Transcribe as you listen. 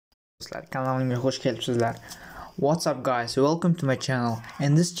Kanalimga xush kelibsizlar. What's up guys, welcome to my channel.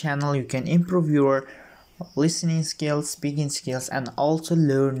 In this channel you can improve your listening skills, speaking skills and also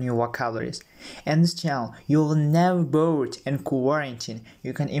learn new vocabularies. In this channel you will never bored in quarantine.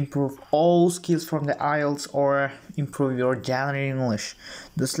 You can improve all skills from the IELTS or improve your general English.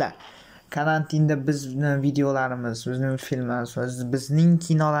 Do'stlar, karantinda bizning videolarimiz, bizning filmlarimiz va bizning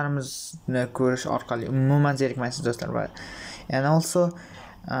kinolarimizni ko'rish orqali umuman zerikmaysiz do'stlar. And also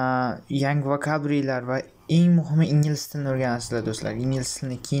yangi vocabulary'lar va eng muhimi ingliz tilini o'rganasizlar do'stlar. Ingliz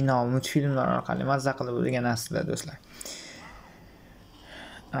tilini kino, multfilmlar orqali mazza qilib o'rganasizlar do'stlar.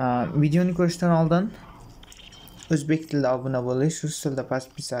 Videoni ko'rishdan oldin o'zbek tilida obuna bo'lish, rus tilida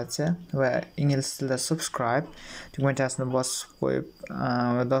podpisatsiya va ingliz tilida subscribe tugmachasini bosib qo'yib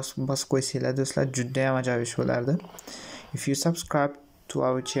va bosib qo'ysanglar do'stlar juda ham ajoyib ish bo'lardi. If you subscribe to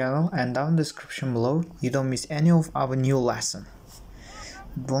our channel and down in the description below, you don't miss any of our new lesson.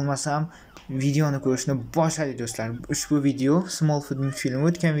 Bo'lmasam videoni ko'rishni boshladik do'stlar. Ushbu video Smallfoot multfilmi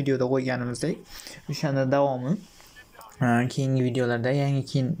o'tgan videoda qo'yganimizdek o'shanda davomi. Keyingi videolarda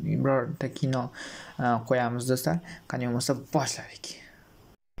yangi birorta kino qo'yamiz do'stlar. Qani bo'lmasa boshladik.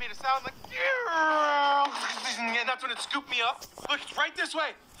 That's when it scooped me up. Look, it's right this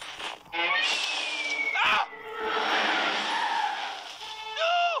way. Ah!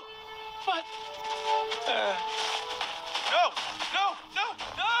 No! What?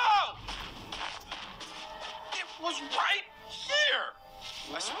 It was right here.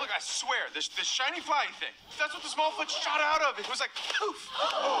 Look, I swear, this shiny fly thing. That's what the Smallfoot shot out of. It was like poof.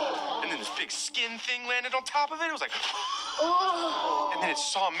 And then this big skin thing landed on top of it. It was like and then it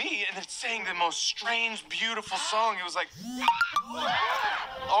saw me and it sang the most strange, beautiful song. It was like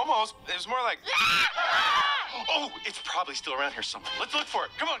almost. It was more like oh, it's probably still around here somewhere. Let's look for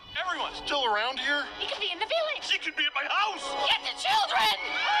it. Come on, everyone. Still around here? He could be in the village. He could be at my house. Get the children.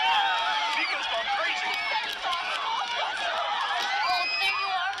 Nico's gone crazy. Oh, there you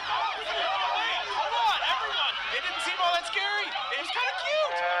are. Wait, hold on, everyone. It didn't seem all that scary. It was kind of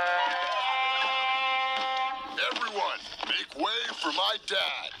cute. Everyone, make way for my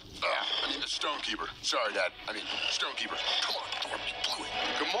dad. The stonekeeper. Sorry, Dad. Stonekeeper. Come on, don't be blew it.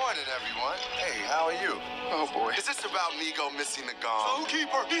 Good morning, everyone. Hey, how are you? Oh, boy. Is this about Migo missing the gong?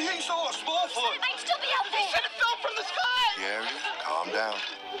 Stonekeeper, he saw a Smallfoot. Might still be out there. And it fell from the sky. Gary, calm down.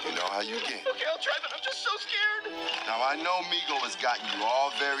 You know how you get. Okay, I'll try, but I'm just so scared. Now, I know Migo has gotten you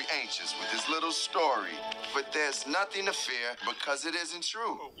all very anxious with his little story, but there's nothing to fear because it isn't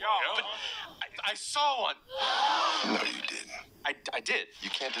true. But I saw one. No, you didn't. I did. You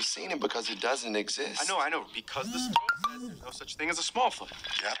can't have seen it because it doesn't exist. I know. Because the stone says there's no such thing as a Smallfoot.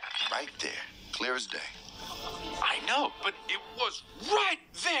 Yep, right there. Clear as day. I know, but it was right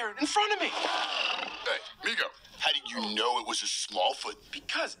there in front of me. Hey, Migo, how did you know it was a Smallfoot?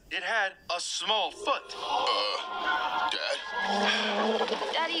 Because it had a small foot. Dad?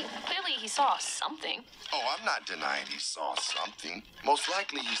 Daddy, clearly he saw something. Oh, I'm not denying he saw something. Most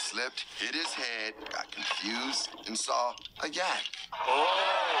likely he slipped, hit his head, got confused, and saw a yak. Oh,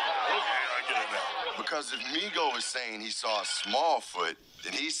 okay, I get it now. Because if Migo is saying he saw a Smallfoot,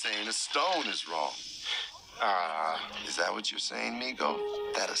 then he's saying a stone is wrong. Is that what you're saying, Migo?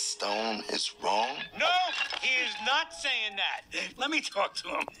 That a stone is wrong? No, he is not saying that. Let me talk to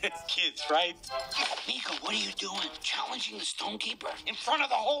him. Kids, right? Nico, what are you doing? Challenging the stonekeeper? In front of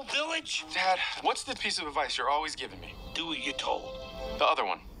the whole village? Dad, what's the piece of advice you're always giving me? Do what you're told. The other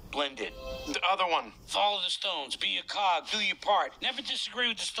one. Blended. The other one. Follow the stones. Be a cog. Do your part. Never disagree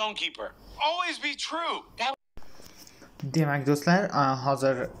with the stonekeeper. Always be true. Demak do'stlar,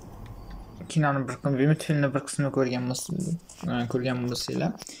 hozir kinoni multfilmni bir qismini ko'rgan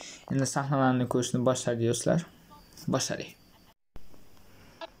bo'lsanglar, endi sahnalarni ko'rishni boshladik do'stlar. Boshladik.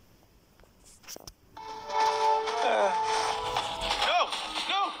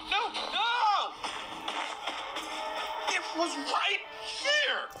 No! It was right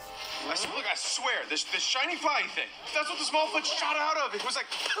here. Look, I swear, this shiny fly thing. That's what the Smallfoot shot out of. It was like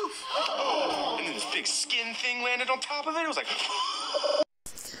poof. And then this big skin thing landed on top of it. It was like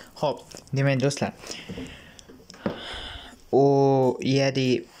Xo'p, demak do'stlar.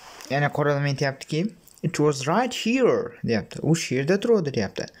 Yana qo'ldan aytayaptiki, it was right here deyapti. U yerda turadi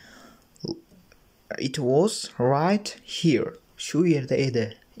deyapti. It was right here. Shu yerda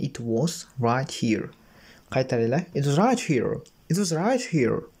edi. It was right here. Qaytaringlar. It was right here. It was right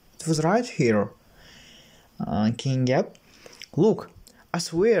here. It was right here. Keyin gap. Look, I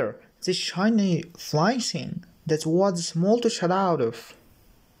swear, this shiny flying thing. That's what the Smallfoot shot out of.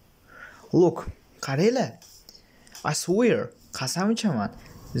 Look, qaranglar. I swear, qasam ichaman.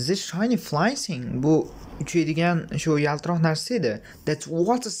 This shiny flying thing, bu uchaydigan shu yaltiroq narsa edi. That's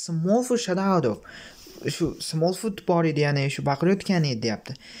what a Smallfoot shot out of. Shu Smallfoot bor edi, ya'ni shu baqirayotgan edi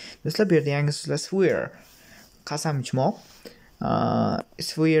deyapti. Do'stlar, bu yerda yangi so'zlar swear, qasam ichmoq.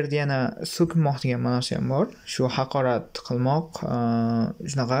 Swear yana so'kinmoq degan ma'nosi ham bor. Shu haqorat qilmoq,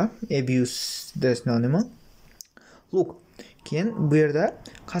 shunaqa abuse desno nima? Look, keyin bu yerda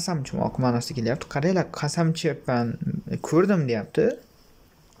qasam ichmoq ma'nosida kelyapti. Qaranglar, qasam ichibman, ko'rdim deyapti.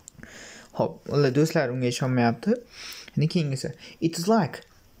 Hop, ular do'stlar unga ishonmayapti. Endi keyingisi. It is like,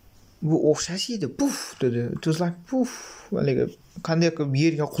 bu o'xshash edi. Puf dedi. It was like puf. Haligi qanday qilib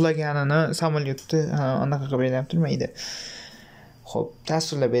yerga qulaganini samolyotni anaqa qilib beryapti, nima edi? Hop,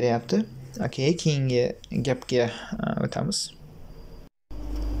 tasvirlab beryapti. Okay, keyingi gapga o'tamiz.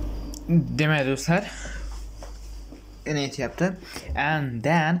 Demak do'stlar, yana aytyapti. And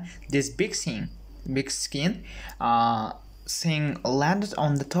then this big skin thing landed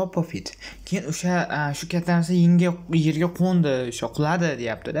on the top of it. Keyin o'sha shu katta narsa yerga qo'ndi, o'sha quladi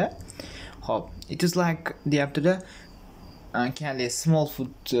deyapti-da. Hop, it was like deyapti-da. Keyin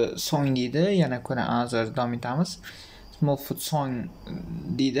Smallfoot song deydi. Yana ko'ra hozir davom etamiz. Smallfoot song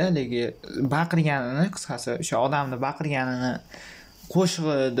deydi, lekin baqirganini, qisqasi o'sha odamni baqirganini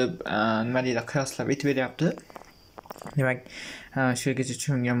qo'shig'i deb nima deydi, qiyoslab aytib beryapti. Demak, shu yergacha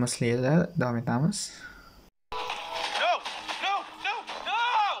tushungan bo'lsanglar, davom etamiz.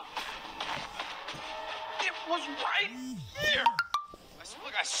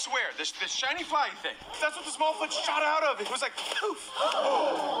 This shiny flying thing. That's what the Smallfoot shot out of. It was like poof.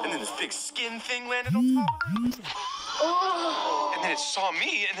 And then this big skin thing landed on top of it. And then it saw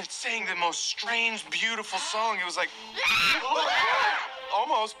me and it sang the most strange, beautiful song. It was like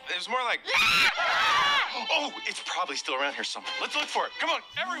almost. It was more like oh, it's probably still around here somewhere. Let's look for it. Come on,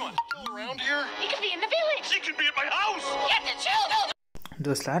 everyone. Still around here? He could be in the village. He could be at my house. Get the children.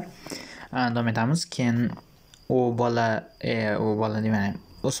 Do'stlar, davom etamiz. Keyin u bola demayman.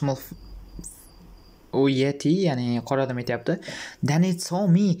 U yeti, ya'ni qora odam aytyapti. Then it saw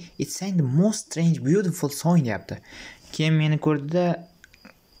me. It sang the most strange, beautiful song deyapti. Keyin meni ko'rdida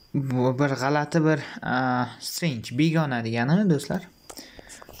bir g'alati bir strange, begona degani do'stlar.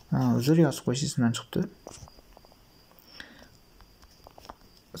 Uzr yozib qo'yish ismdan chiqibdi.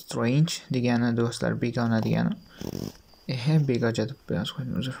 Strange degani do'stlar, begona degani. Begoja deb yozib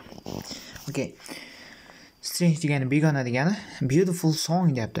qo'ydim, uzr. Okay. Strange degani begona degani, beautiful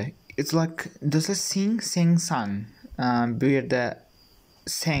song deyapti. It's like do'stlar sing sang. Bu yerda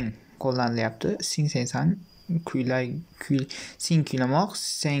sang qo'llanilyapti. Sing sang sing kuylamoq,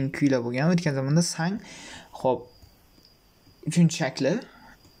 sang kuyla bo'lgan. O'tgan zamonda sang. Xo'p. Uchinchi shakli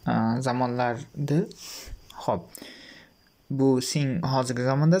zamonlarda. Xo'p. Bu sing hozirgi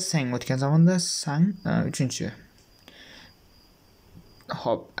zamonda, sang o'tgan zamonda, sang uchinchi.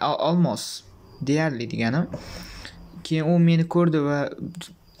 Xo'p, almost deyarli degani. Keyin u meni ko'rdi va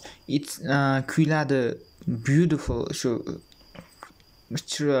kuyladi, beautiful, shu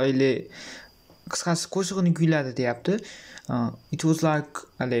chiroyli, qisqasi qo'shig'ini kuyladi deyapti. It was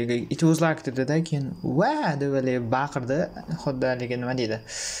like dedi-da, keyin va deb baqirdi. Xuddi haligi nima deydi?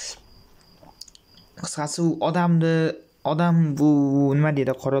 Qisqasi u odam bu nima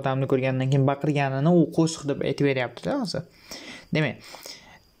deydi, qora odamni ko'rgandan keyin baqirganini u qo'shiq deb aytib beryapti-da hozir. Demak,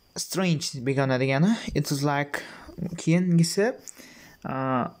 strange begona degani, it was like, keyingisi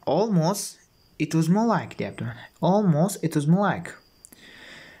almost it was more like deyapti. Almost it was more like.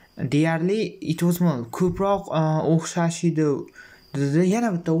 Deyarli it was more, ko'proq o'xshash edi dedi. Yana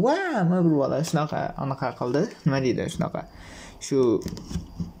bitta va bir bola shunaqa anaqa qildi. Nima deydi shunaqa? Shu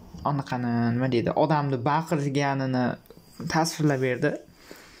anaqani nima deydi? Odamni baqirganini tasvirlab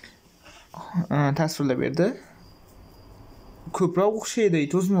berdi. Ko'proq o'xshaydi,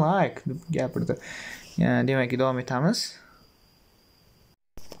 it was more like deb gapirdi. Demak, davom etamiz.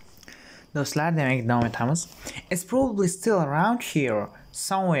 Do'stlar, demak, davom etamiz. It's probably still around here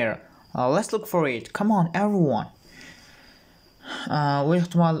somewhere. Let's look for it. Come on, everyone. U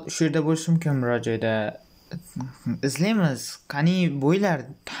ehtimol shu yerda bo'lishi mumkin, biror joyda. Izlaymiz. Qani bo'ylar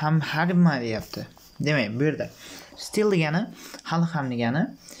ham harma deyapti. Demak, bu yerda still degani, hali ham degani.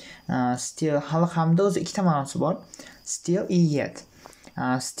 Still hali hamda o'zi ikkita ma'nosi bor. Still yet.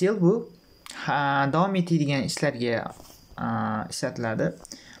 Still bu davom etadigan ishlarga ishlatiladi.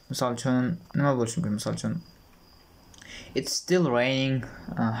 Misol uchun nima bo'lishi mumkin? Misol uchun it's still raining,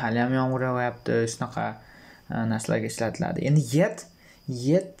 hali ham yomg'ir yog'yapti, shunaqa narsalarga ishlatiladi. Endi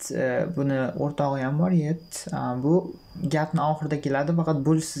yet buni o'rtog'i ham bor, yet bu gapning oxirida keladi, faqat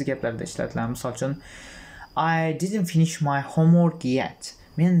bo'lishsiz gaplarda ishlatiladi. Misol uchun I didn't finish my homework yet.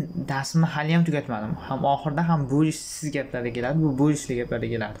 Men darsimni hali ham tugatmadim. Ham oxirida ham bo'lishsiz gaplarda keladi, bu bo'lishli gaplarda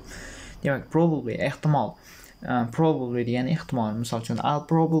keladi. Demak, probably ehtimol. Probably degani ehtimol. Misol uchun I'll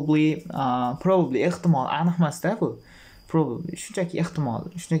probably ehtimol aniq emas-da bu. Probably shunchaki ehtimol,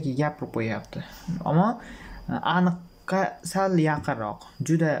 shunchaki gapirib qo'yapti. Ammo aniqqa sal yaqinroq.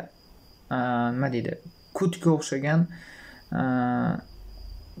 Juda nima deydi? Could-ga o'xshagan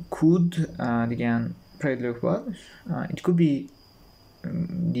could degan predlog bor. It could be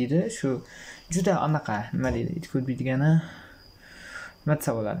deydi, shu juda anaqa nima deydi? It could be degani nima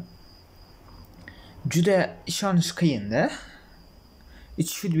desa bo'ladi? Juda ishonish qiyin-da. It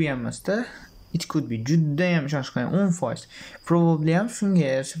should be emas-da. It could be juda ham ishonish qiyin 10%. Probably ham shunga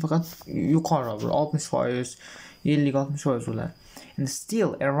yarasha faqat yuqoriroq 60%, 50-60% bo'ladi. And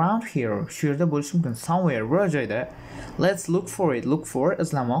still around here, shu yerda bo'lishi mumkin. Somewhere, biror joyda. Let's look for it. Look for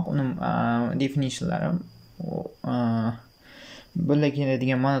izlamoq. Uni definitionlari birga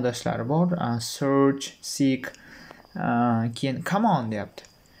keladigan ma'nodoshlari bor. Search, seek, keyin come on deyapti.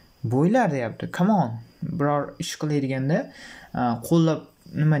 Bo'ylar deyapti. Come on. Biror ish qilayotganda qo'llab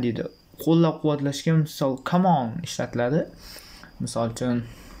nima deydi? Qo'llab-quvvatlashga misol come on ishlatiladi. Misol uchun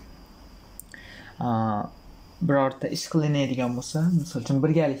birorta ish qilinadigan bo'lsa, misol uchun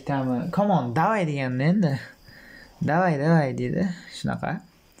birgalikdami come on davay deganda endi davay deydi, shunaqa.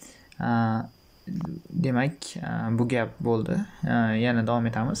 Demak, bu gap bo'ldi. Yana davom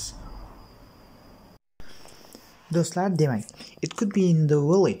etamiz. Do'stlar, demak, it could be in the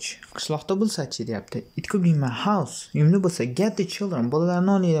village. Qishloqda bo'lsa-chi deyapti. It could be in my house. Uyimda bo'lsa, get the children.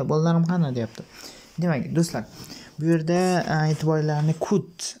 Bolalarni olinglar, bolalarim qani deyapti. Demak, do'stlar, bu yerda e'tiborlarni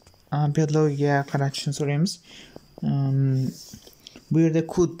could predlogiga qaratishni so'raymiz. Bu yerda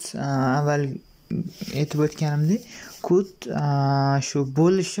could avval aytib o'tganimdek, could shu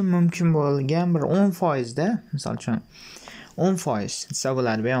bo'lishi mumkin bo'lgan bir 10% da, misol uchun 10% desa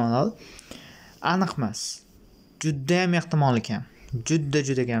bo'ladi bemalol. Aniq emas. Juda ham ehtimol ekan. Juda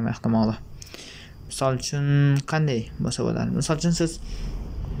ham ehtimoli. Misol uchun qanday bo'lsa bo'ladi? Misol uchun siz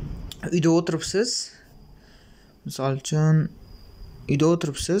uyda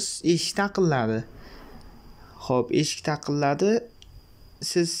o'tiribsiz. Eshik taqilladi. Xo'p, eshik taqilladi.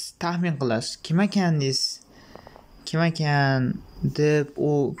 Siz taxmin qilasiz. Kim ekan deysiz? Kim ekan deb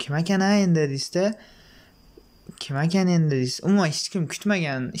kim ekan endi deysiz-da. Kim ekan endi deysiz. Umuman hech kim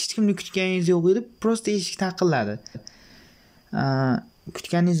kutmagan, hech kimni kutganingiz yo'q edi, prosta eshik taqilladi.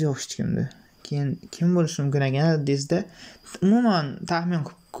 Kutganingiz yo'q hech kimni. Keyin kim bo'lishi mumkin ekan deysiz-da, umuman taxmin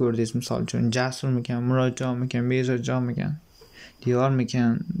qilib ko'rdingiz. Misol uchun Jasurmikan, Murodjonmikan, Bezorjonmikan,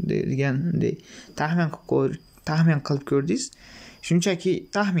 Diyormikan deganday taxmin qilib ko'rdingiz. Shunchaki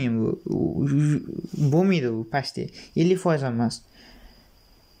taxmin bu bo'lmaydi, bu pasti 50% emas.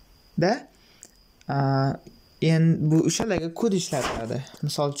 Da endi bu o'shalarga kod ishlatiladi.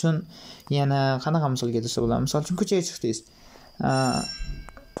 Misol uchun yana qanaqa misol keltirsa bo'ladi? Misol uchun ko'chaga chiqdingiz.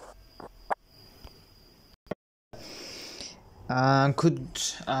 Could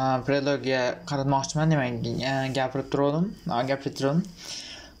predlogga qaratmoqchiman, demak gapirib turdim.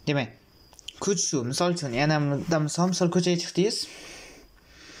 Demak, could shu. Misol uchun yana misol ko'chaga chiqdingiz.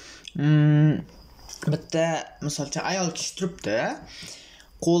 Bitta misol uchun ayol kishi turibdi.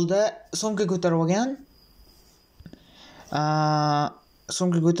 Qo'lda sumka ko'tarib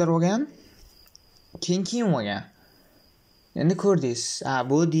olgan. Keyin kiyim olgan. Endi ko'rdingiz.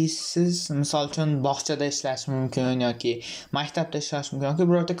 Bu deysiz, misol uchun bog'chada ishlash mumkin yoki maktabda ishlash mumkin yoki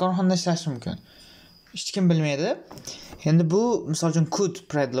birorta korxonada ishlash mumkin. Hech kim bilmaydi. Endi bu misol uchun could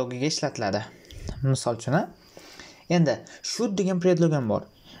predlogiga ishlatiladi. Misol uchun, endi should degan predlog ham bor.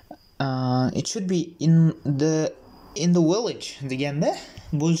 It should be in the village deganda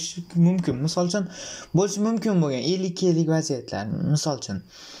bo'lishi mumkin. Misol uchun bo'lishi mumkin bo'lgan 50-50 vaziyatlar. Misol uchun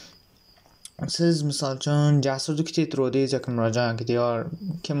siz misol uchun Jasurni kutib turuvdingiz yoki Murodjon yoki Diyor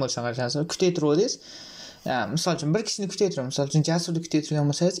kim bo'lsa qarashasiz, kutib turuvdingiz. Misol uchun bir kishini kutib turib, misol uchun Jasurni kutib turgan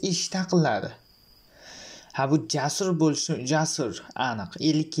bo'lsangiz, eshik taqilladi. Bu Jasur bo'lishi, Jasur aniq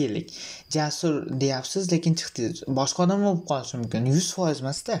 50-50. Jasur deyapsiz, lekin chiqdingiz. Boshqa odam bo'lib qolishi mumkin. 100%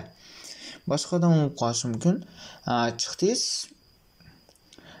 emas-da. Boshqa odam bo'lib qolishi mumkin. Chiqdingiz.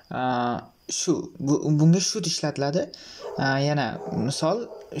 Shu bunga should ishlatiladi. Yana misol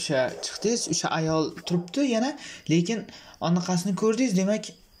o'sha chiqdingiz, o'sha ayol turibdi yana, lekin anaqasini ko'rdingiz, demak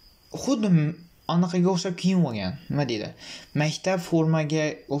xuddi anaqaga o'xshab kiyim olgan. Nima deydi? Maktab formaga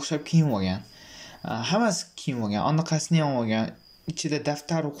o'xshab kiyim olgan. Hammasi kiyim olgan, anaqasini ham olgan. Ichida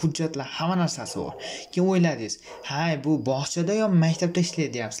daftar va hujjatlar, hamma narsasi bor. Keyin o'yladingiz, bu bog'chada yo maktabda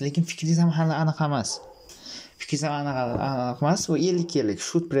ishlaydi deyapsiz, lekin fikringiz ham hali aniq emas. fikringiz aniq emas, bu 50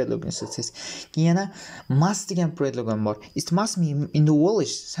 should predlogni ishlatsiz. Keyin yana must degan predlog ham bor. It must be in the world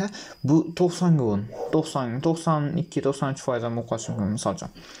esa bu 90 ga o'n. 90, 92, 93% ham bo'lib qolishi mumkin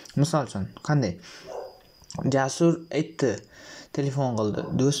misol uchun. Qanday? Jasur aytdi, telefon qildi.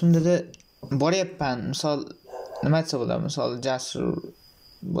 Do'stim dedi, boryapman. Misol nima desa bo'ladi? Misol Jasur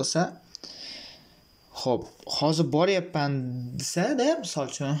bo'lsa, xo'p, hozir boryapman desa-da, misol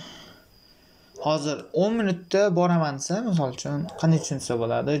uchun hozir 10 minutda boraman desa, misol uchun qanday tushunsa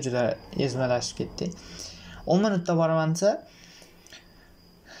bo'ladi? Juda ezmalashib ketdi. 10 minutda boraman desa,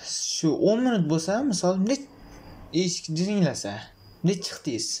 shu 10 minut bo'lsa, misol eshik jiringlasa,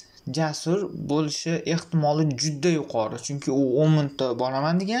 chiqdingiz. Jasur bo'lishi ehtimoli juda yuqori, chunki u 10 minutda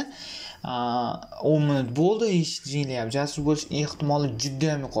boraman degan, 10 minut bo'ldi, eshik jiringlayapti. Jasur bo'lish ehtimoli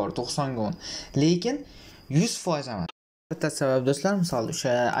juda ham yuqori, 90 ga 10. Lekin 100% emas. Bitta sabab do'stlar, misol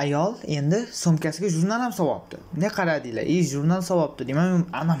o'sha ayol endi sumkasiga jurnal ham solibdi. Ne qaradinglar? Jurnal solibdi.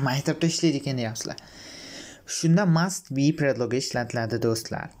 Demak, ana maktabda ishlaydi ekan deyapsizlar. Shunda must be predlogi ishlatiladi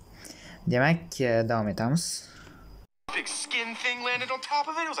do'stlar. Demak, davom etamiz. Big skin thing landed on top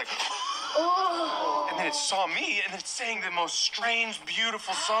of it. It was like, oh. And then it saw me, and it sang the most strange,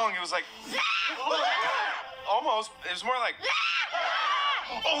 beautiful song. It was like, almost. It was more like,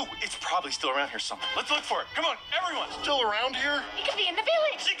 oh, it's probably still around here somewhere. Let's look for it. Come on, everyone. Still around here? He could be in the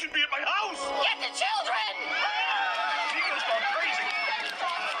village. It could be at my house. Get the children. Nico's gone crazy.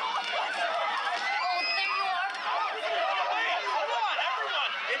 Oh, there you are. Wait, hold on,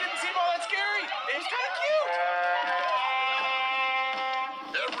 everyone. It didn't seem all that scary. It was kind of cute.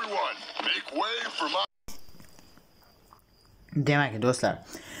 Everyone, make way for my... Demak, do'stlar,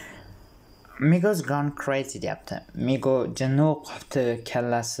 Migo's gone crazy deyapti. Migo jinni qopti,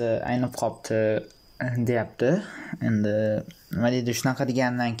 kallasi aynib qopti deyapti. Endi nima deydi, shunaqa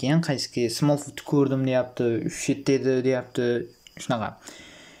degandan keyin qaysi Smallfoot ko'rdim deyapti, shit dedi deyapti, shunaqa.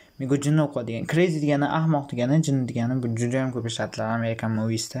 Migo jinni o'qi degan. Crazy degani ahmoq degani, jinni degani bu juda ham ko'p ishlatilar American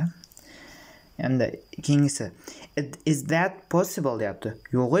moviesda. Endi keyingisi, is that possible deyapti.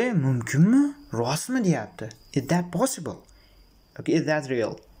 Yo'q, mumkinmi? Rostmi deyapti. Is that possible? Okay, is that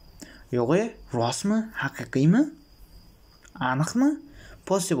real? Yo'q, rostmi? Haqiqiymi? Aniqmi?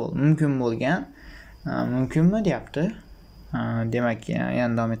 Possible, mumkin bo'lgan. Mumkinmi deyapti. Demak,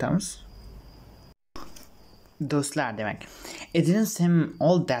 yana davom etamiz. Do'stlar, demak, it didn't seem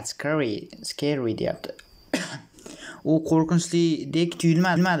all that scary deyapti. U qo'rqinchlidek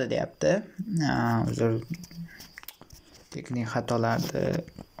tuyulmadi deyapti. Uzr. Texnik xatolarni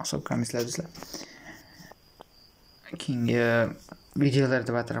hisobga olmaysizlar do'stlar. Keyingi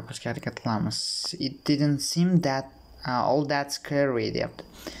videolarda battarab qilishga harakat qilamiz. It didn't seem that all that scary deyapti.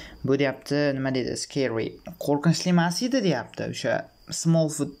 Bu deyapti, nima deydi? Scary. Qo'rqinchli emas edi deyapti. O'sha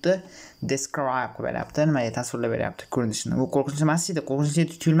Smallfootni describe qilib beryapti. Nima deydi? Tasvirlab beryapti ko'rinishini. U qo'rqinchli emas edi, qo'rqinchli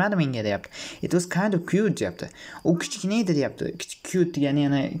tuyulmadi menga deyapti. It was kind of cute deyapti. U kichkina edi deyapti. Cute degani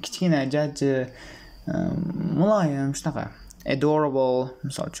yana kichkina, jajji, muloyim, shunaqa. Adorable,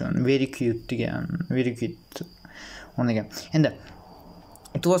 misol uchun, very cute degan, very cute. O'rniga. Endi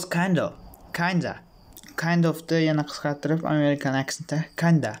it was kind of the yana qisqartirib American accentda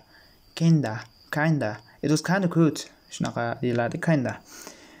kinda. It was kind of cute. Shunaqa deyiladi, kinda.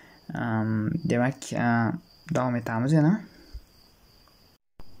 Demak, davom etamiz yana.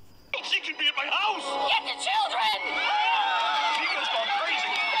 She could be at my house. Get the children. Nico's gone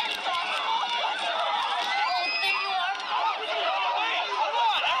crazy. Oh, there you are. Wait, hold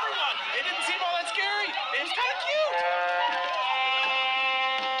on, everyone. It didn't seem all that scary. It was kind of cute.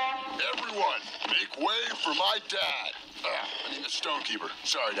 Everyone, make way for my dad. The stonekeeper.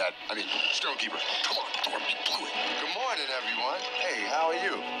 Sorry, Dad. Stonekeeper. Come on, Thorpe, you blew it. Good morning, everyone. Hey, how are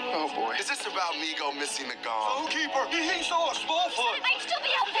you? Oh, boy. Is this about Migo missing the gong? Stonekeeper, he saw a Smallfoot. It might still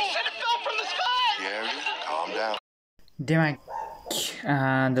be out there. Said it fell from the sky. Gary, calm down. Demak,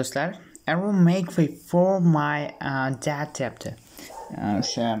 do'stlar, I will make way for my dad deyapti.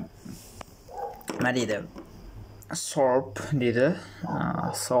 O'sha nima deydi? Sorp dedi.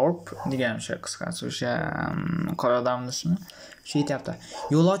 Sorp degan o'sha qisqasi, o'sha qora odamning ismi. Shu aytayapti.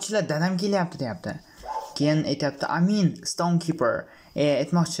 Yo'lovchilar dadam kelyapti deyapti. Keyin aytayapti, "Amin, stonekeeper."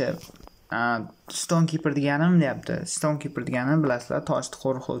 Aytmoqchi, stonekeeper deganim deyapti. Stonekeeper degani bilasizlar, toshni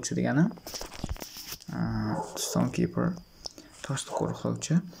qo'riqlovchi degani. Stonekeeper, toshni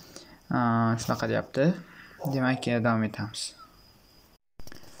qo'riqlovchi. Shunaqa deyapti. Demak, davom etamiz.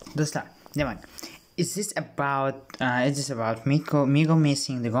 Do'stlar, demak, is this about Migo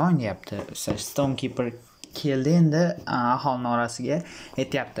missing the gong deyapti. Stonekeeper keldi endi aholini orasiga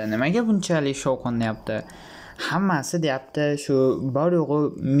aytayapti. Nimaga bunchalik shovqin deyapti? hammasi deyapti shu bor yo'g'i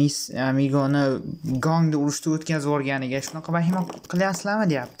Miss Migoni gongda urushda o'tkazib yuborganiga shunaqa vahima qilyapsizlarmi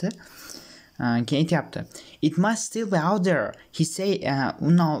deyapti. Keyin aytayapti. It must still be out there. He say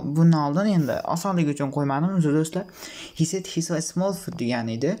bundan oldin endi osonlik uchun qo'ymadim do'stlar. He said he saw a Smallfoot degan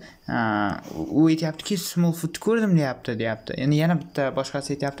edi. U aytayaptiki Smallfoot ko'rdim deyapti. Endi yana bitta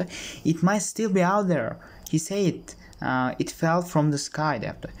boshqasi aytayapti. It must still be out there. He said it fell from the sky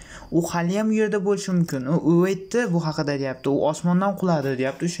deyapti. U hali ham yerda bo'lishi mumkin. U aytdi bu haqida deyapti. U osmondan quladi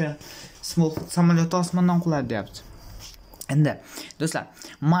deyapti. O'sha Smallfoot samolyoti osmondan quladi deyapti. Endi do'stlar,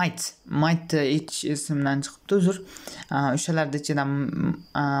 might h ismdan chiqibdi, uzr. O'shalarda ichidan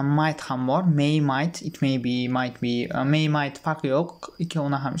might ham bor, might, it may be, might farqi yo'q.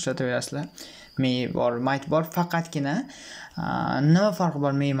 Ikkovini ham ishlataverasizlar. May bor, might bor, faqatgina nima farqi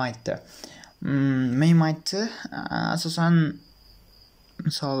bor mightda? Mightni asosan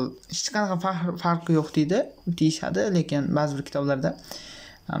misol hech qanaqa farqi yo'q deyishadi, lekin ba'zi bir kitoblarda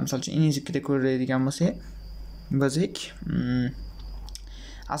misol uchun Inglizda ko'radigan bo'lsak,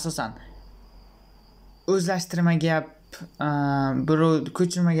 asosan o'zlashtirma gap, birov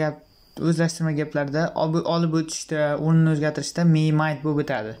ko'chirma gap, o'zlashtirma gaplarda olib o'tishda, o'rnini o'zgartirishda might bo'lib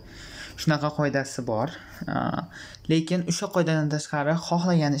o'tadi. Shunaqa qoidasi bor. Lekin o'sha qoidadan tashqari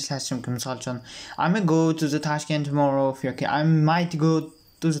xohlagan ishlash mumkin. Misol uchun I may go to the Tashkent tomorrow yoki I might go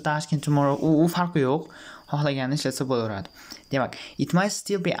to the Tashkent tomorrow. U farqi yo'q. Xohlaganini ishlasa bo'laveradi. Demak, it might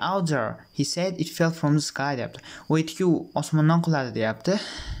still be out there. He said it fell from the sky deyapti. U aytdiki u osmondan quladi deyapti.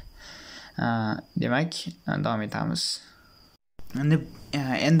 Demak, davom etamiz.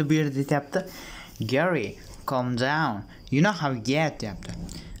 Endi bu yerda aytayapti. Gary, calm down. You know how you get deyapti.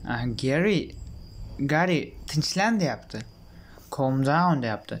 Gary, tinchlan deyapti. Calm down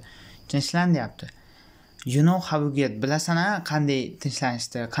deyapti. Tinchlan deyapti. You know how you get. Bilasana qanday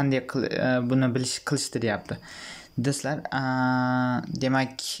tinchlanishni, qanday buni qilishni deyapti. Do'stlar,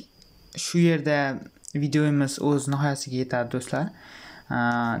 demak, shu yerda videomiz o'z nihoyasiga yetadi do'stlar.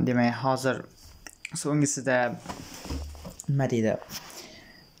 Demak, hozir so'nggisida nima deydi?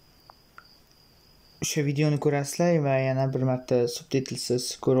 O'sha videoni ko'rasizlar va yana bir marta subtitlsiz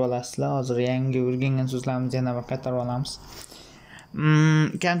ko'rib olasizlar. Hozir yangi o'rgangan so'zlarimizni yana bir qaytarib olamiz.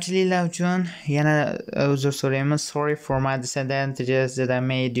 Kamchiliklar uchun yana uzr so'raymiz. Sorry for my disadvantages that I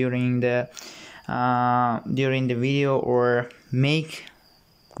made during the video or make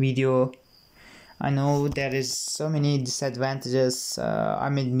video. I know there is so many disadvantages. I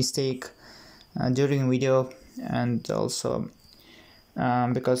made mistake during video, and also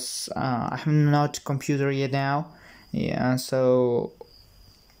because I have not computer yet now. Yeah, so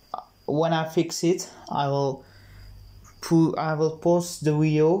when I fix it, I will post the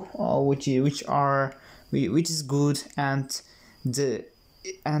video which is good and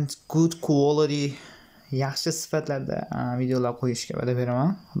good quality, yaxshi sifatlarda videolar qo'yishga va'da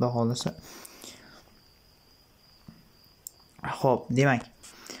beraman, xudo xolasa. Xo'p, demak,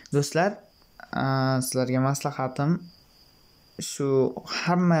 do'stlar, sizlarga maslahatim shu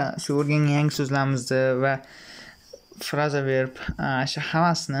o'rgangan yangi so'zlarimizni va phrasal verb shu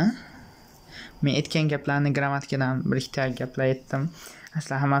hammasini men aytgan gaplarni grammatikadan bir ikkita gaplar aytdim.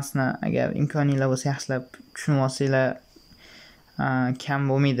 Asli hammasini agar imkoninglar bo'lsa yaxshilab tushunib olsanglar kam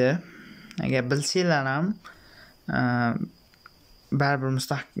bo'lmaydi. Agar bilsanglar ham baribir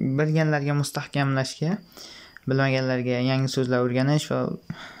bilganlarga mustahkamlashga, bilmaganlarga yangi so'zlar o'rganish va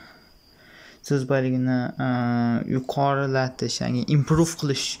so'z boyligini yuqorilatish, ya'ni improve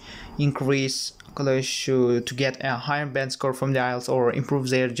qilish, increase qilish to get a higher band score from the IELTS or improve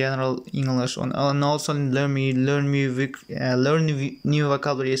their general English and also learn new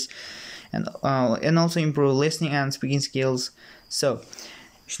vocabularies and also improve listening and speaking skills. So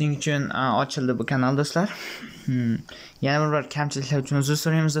shuning uchun ochildi bu kanal do'stlar. Yana bir kamchiliklar uchun uzr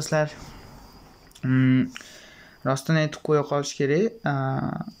so'raymiz do'stlar. Rostini aytib qo'ya qolish kerak.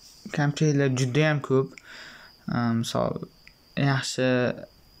 Kamchiliklar juda ham ko'p. Misol yaxshi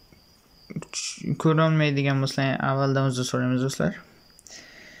ko'ra olmaydigan bo'lsang, avvaldan uzr so'raymiz do'stlar.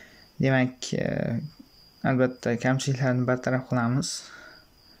 Demak, albatta kamchiliklarni bartaraf qilamiz.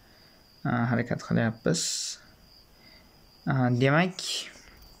 Harakat qilyapmiz. Demak,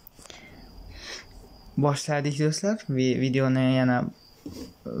 boshladik do'stlar. Videoni yana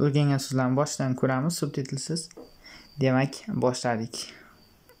o'rgangan so'zlarni boshdan ko'ramiz subtitlsiz. Demak, boshladik.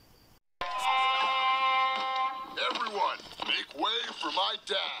 Everyone, make way for my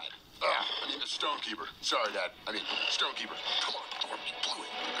dad. The stonekeeper. Sorry, Dad. Stonekeeper. Come on, Dorm, you blew it.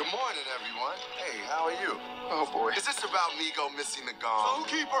 Good morning, everyone. Hey, how are you? Oh, boy. Is this about Migo missing the gong?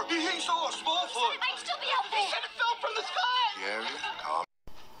 Stonekeeper, he saw a Smallfoot. It might still be out there. He said it fell from the sky. Gary, calm.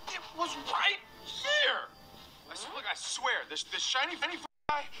 It was right here. Look, I swear, this shiny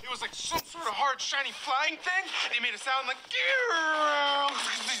guy, it was like some sort of hard, shiny flying thing, and he made a sound like,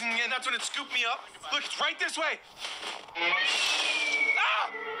 and that's when it scooped me up. Look, it's right this way. Ah!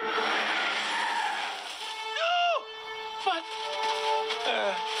 No! But,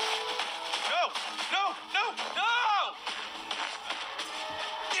 no!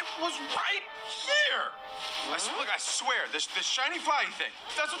 It was right here. Look, I swear, this shiny fly thing,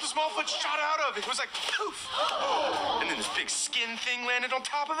 that's what the Smallfoot shot out of. It was like, poof. And then this big skin thing landed on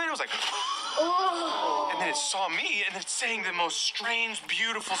top of it. It was like, and then it saw me, and it sang the most strange,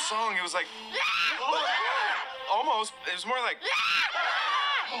 beautiful song. It was like, almost. It was more like,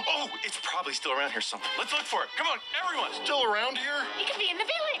 oh, it's probably still around here somewhere. Let's look for it. Come on, everyone. Still around here? He could be in the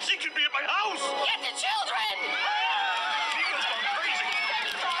village. It could be at my house. Get the children! Nico's gone crazy.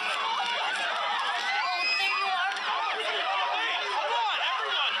 Oh, there you are. Wait, hold on,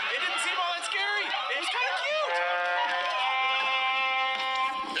 everyone. It didn't seem all that scary. It was kind of cute.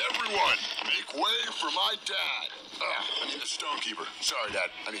 Everyone, make way for my dad. The Stonekeeper. Sorry, Dad.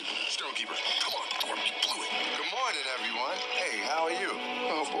 Stonekeeper. Come on, Dorm, you blew it. Good morning, everyone. Hey, how are you?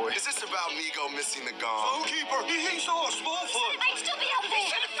 Oh, boy. Is this about Migo missing the gong? Stonekeeper, he saw a Smallfoot. It might still be out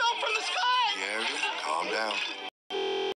there. It fell from the sky. Gary, calm down.